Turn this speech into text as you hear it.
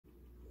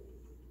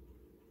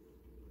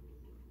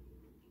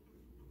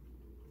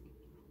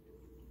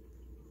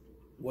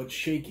What's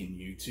shaking,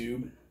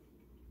 YouTube?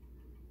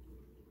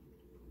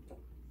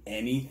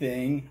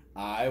 Anything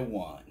I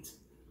want.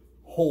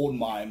 Hold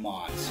my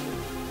monster.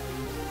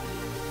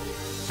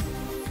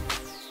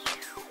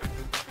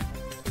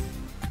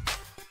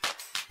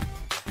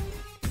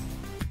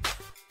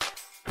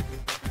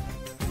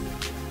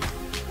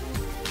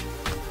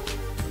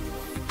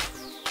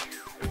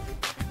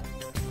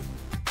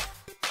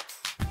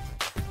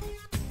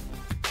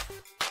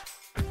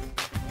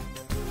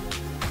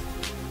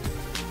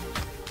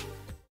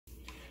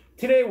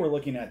 Today we're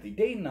looking at the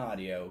Dayton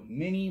Audio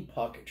Mini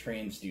Puck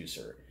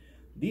Transducer.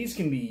 These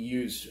can be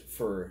used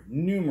for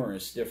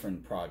numerous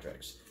different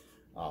projects.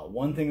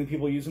 One thing that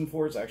people use them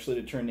for is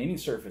actually to turn any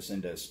surface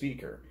into a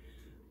speaker.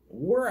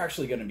 We're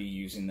actually going to be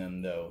using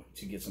them though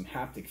to get some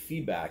haptic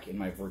feedback in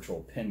my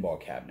virtual pinball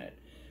cabinet.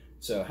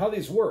 So how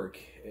these work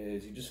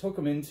is you just hook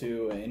them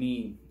into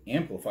any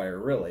amplifier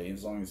really,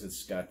 as long as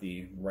it's got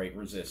the right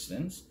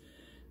resistance,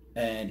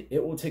 and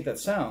it will take that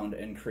sound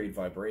and create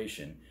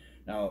vibration.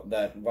 Now,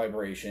 that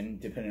vibration,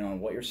 depending on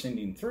what you're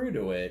sending through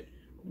to it,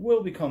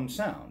 will become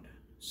sound.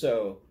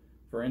 So,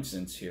 for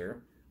instance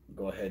here,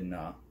 we'll go ahead and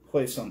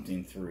play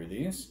something through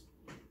these.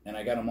 And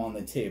I got them on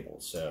the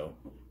table, so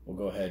we'll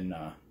go ahead and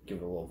give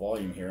it a little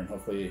volume here, and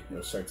hopefully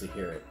you'll start to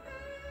hear it.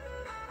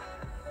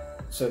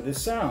 So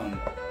this sound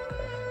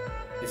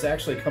is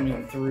actually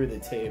coming through the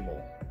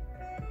table.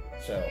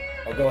 So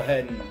I'll go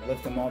ahead and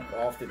lift them up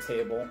off the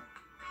table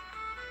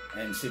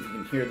and see if you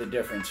can hear the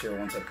difference here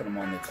once I put them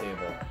on the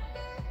table.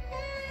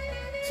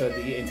 So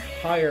the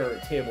entire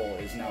table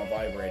is now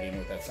vibrating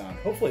with that sound.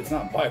 Hopefully it's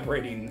not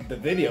vibrating the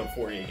video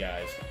for you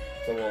guys.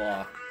 So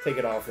we'll take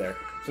it off there.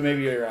 So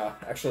maybe you're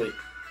actually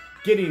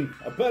getting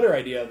a better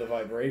idea of the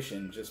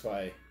vibration just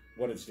by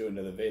what it's doing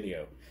to the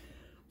video.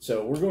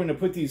 So we're going to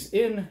put these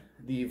in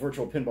the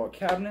virtual pinball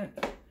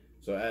cabinet.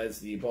 So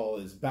as the ball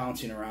is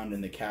bouncing around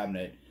in the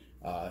cabinet,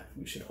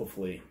 we should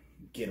hopefully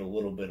get a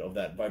little bit of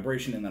that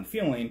vibration and that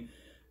feeling,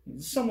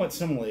 somewhat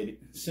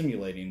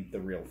simulating the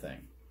real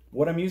thing.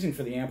 What I'm using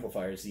for the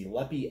amplifier is the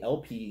Leppy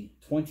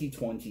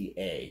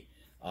LP2020A.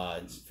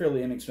 It's a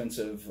fairly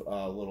inexpensive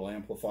little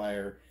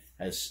amplifier,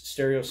 has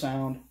stereo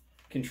sound,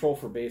 control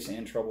for bass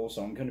and treble,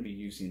 so I'm going to be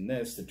using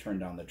this to turn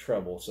down the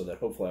treble so that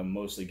hopefully I'm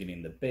mostly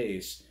getting the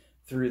bass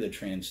through the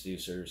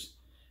transducers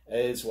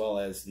as well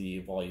as the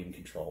volume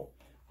control.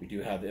 We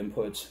do have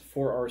inputs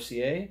for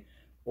RCA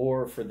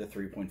or for the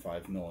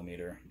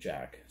 3.5mm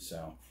jack,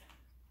 so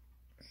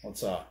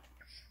let's go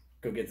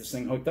get this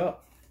thing hooked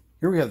up.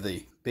 Here we have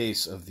the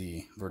base of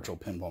the virtual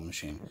pinball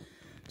machine.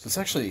 So it's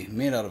actually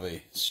made out of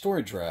a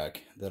storage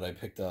rack that I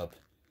picked up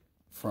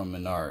from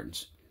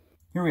Menards.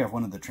 Here we have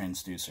one of the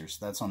transducers.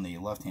 That's on the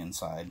left-hand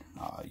side.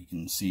 You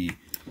can see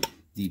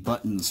the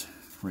buttons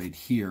right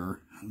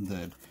here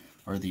that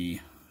are the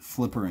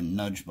flipper and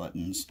nudge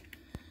buttons.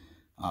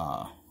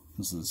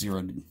 This is a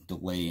zero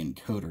delay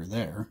encoder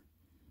there.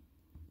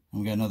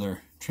 And we got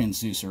another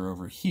transducer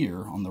over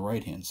here on the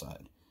right-hand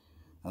side.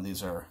 Now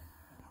these are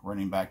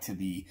running back to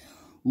the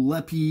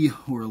Leppy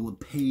or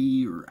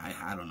Leppy or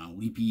I don't know,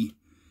 Leppy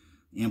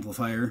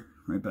amplifier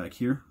right back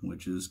here,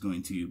 which is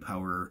going to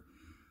power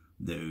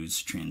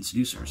those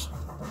transducers.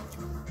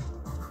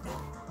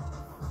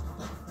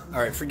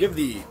 Alright, forgive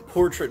the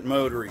portrait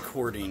mode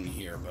recording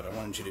here, but I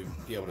wanted you to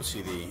be able to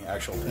see the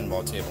actual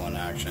pinball table in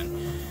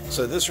action.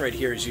 So this right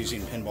here is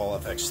using Pinball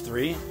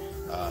FX3.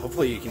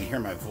 Hopefully you can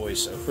hear my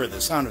voice over the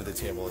sound of the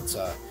table. It's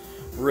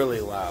really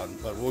loud,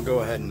 but we'll go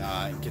ahead and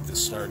get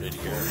this started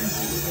here.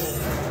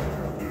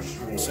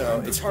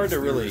 So it's hard to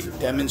really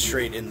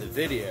demonstrate in the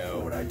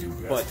video,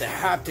 but the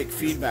haptic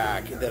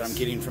feedback that I'm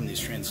getting from these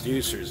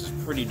transducers is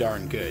pretty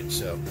darn good.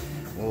 So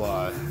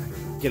we'll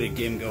get a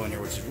game going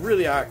here, which is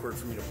really awkward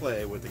for me to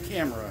play with the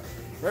camera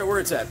right where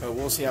it's at, but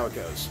we'll see how it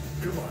goes.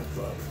 Come on,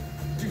 bub.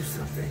 Do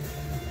something.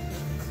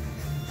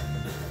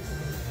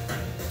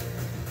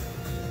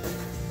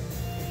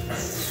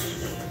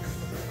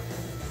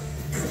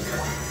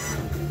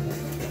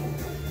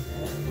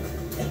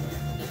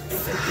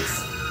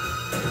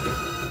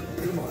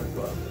 Come on,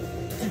 bub.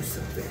 Do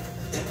something.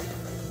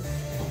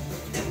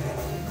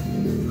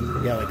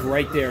 Yeah, like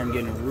right there, I'm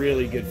getting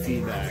really good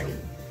feedback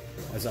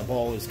as that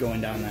ball is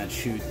going down that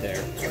chute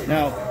there.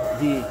 Now,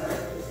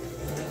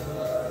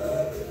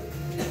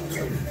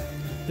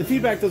 the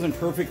feedback doesn't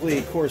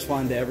perfectly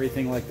correspond to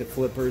everything like the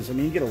flippers. I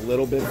mean, you get a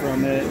little bit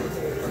from it,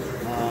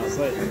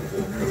 but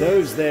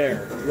those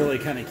there really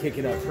kind of kick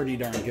it up pretty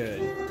darn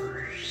good.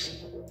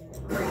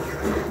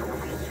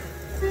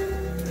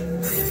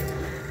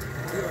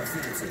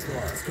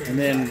 And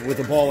then with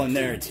the ball in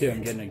there too,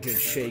 I'm getting a good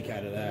shake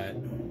out of that.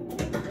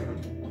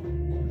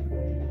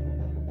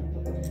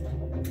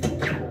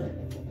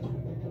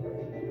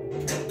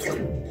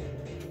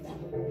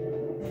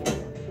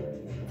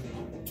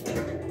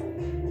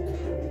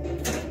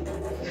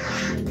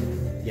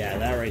 Yeah,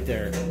 that right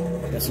there,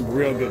 got some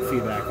real good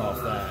feedback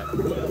off that.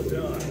 Well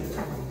done.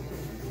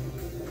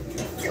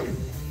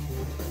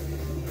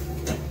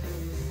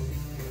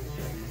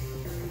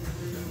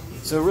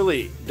 So it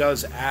really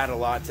does add a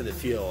lot to the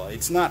feel.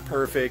 It's not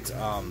perfect.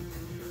 I'm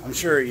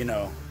sure, you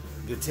know,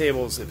 the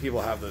tables that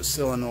people have those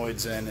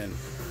solenoids in, and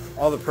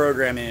all the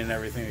programming and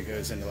everything that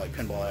goes into like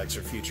Pinball X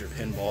or Future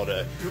Pinball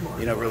to,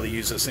 you know, really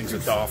use those things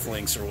with DOF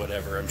links or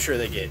whatever. I'm sure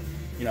they get,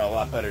 you know, a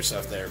lot better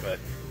stuff there, but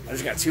I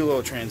just got 2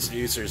 little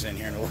transducers in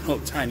here and a little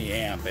tiny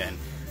amp, and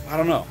I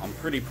don't know, I'm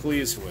pretty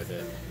pleased with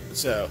it.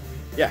 So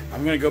yeah,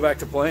 I'm gonna go back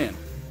to playing.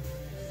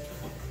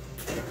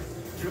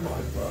 Come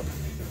on, bub.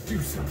 Do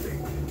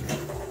something.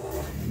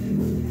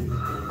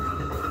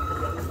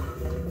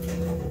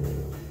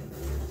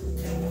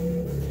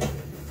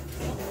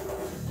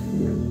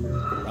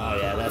 Oh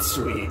yeah, that's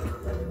sweet.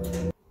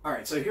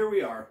 Alright, so here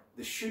we are.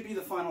 This should be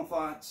the final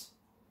thoughts.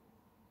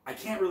 I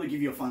can't really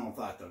give you a final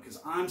thought though, because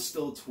I'm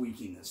still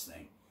tweaking this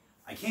thing.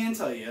 I can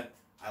tell you,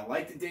 I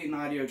like the Dayton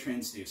Audio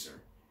transducer.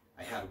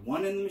 I had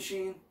one in the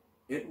machine.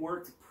 It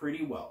worked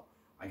pretty well.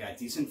 I got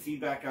decent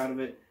feedback out of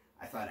it.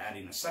 I thought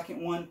adding a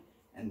second one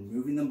and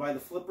moving them by the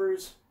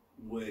flippers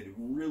would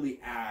really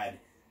add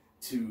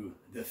to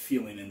the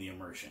feeling and the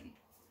immersion.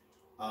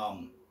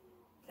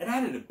 It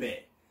added a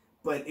bit,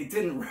 but it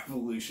didn't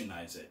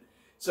revolutionize it.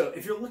 So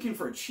if you're looking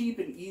for a cheap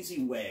and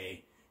easy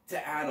way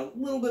to add a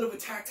little bit of a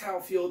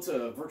tactile feel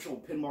to a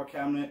virtual pinball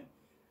cabinet,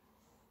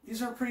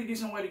 these are a pretty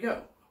decent way to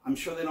go. I'm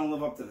sure they don't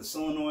live up to the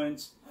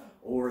solenoids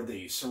or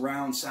the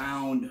surround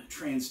sound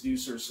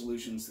transducer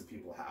solutions that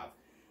people have.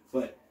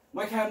 But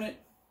my cabinet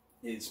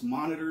is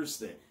monitors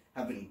that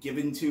have been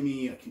given to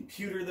me, a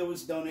computer that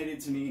was donated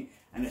to me,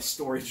 and a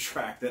storage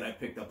track that I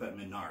picked up at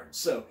Menards.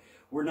 So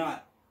we're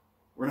not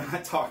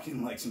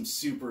talking like some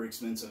super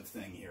expensive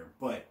thing here,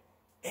 but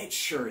it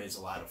sure is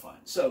a lot of fun.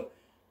 So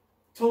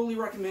totally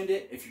recommend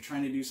it if you're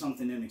trying to do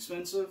something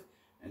inexpensive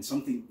and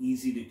something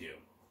easy to do.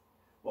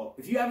 Well,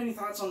 if you have any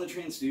thoughts on the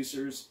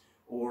transducers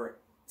or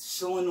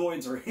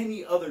solenoids or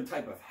any other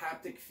type of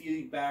haptic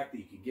feedback that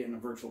you could get in a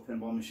virtual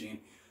pinball machine,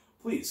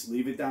 please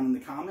leave it down in the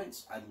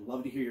comments. I'd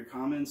love to hear your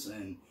comments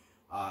and,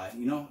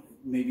 you know,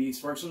 maybe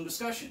spark some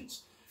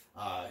discussions.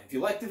 If you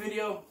liked the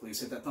video,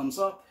 please hit that thumbs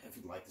up. If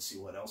you'd like to see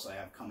what else I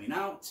have coming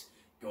out,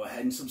 go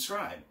ahead and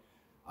subscribe.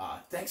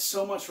 Thanks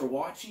so much for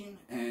watching,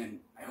 and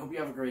I hope you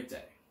have a great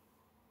day.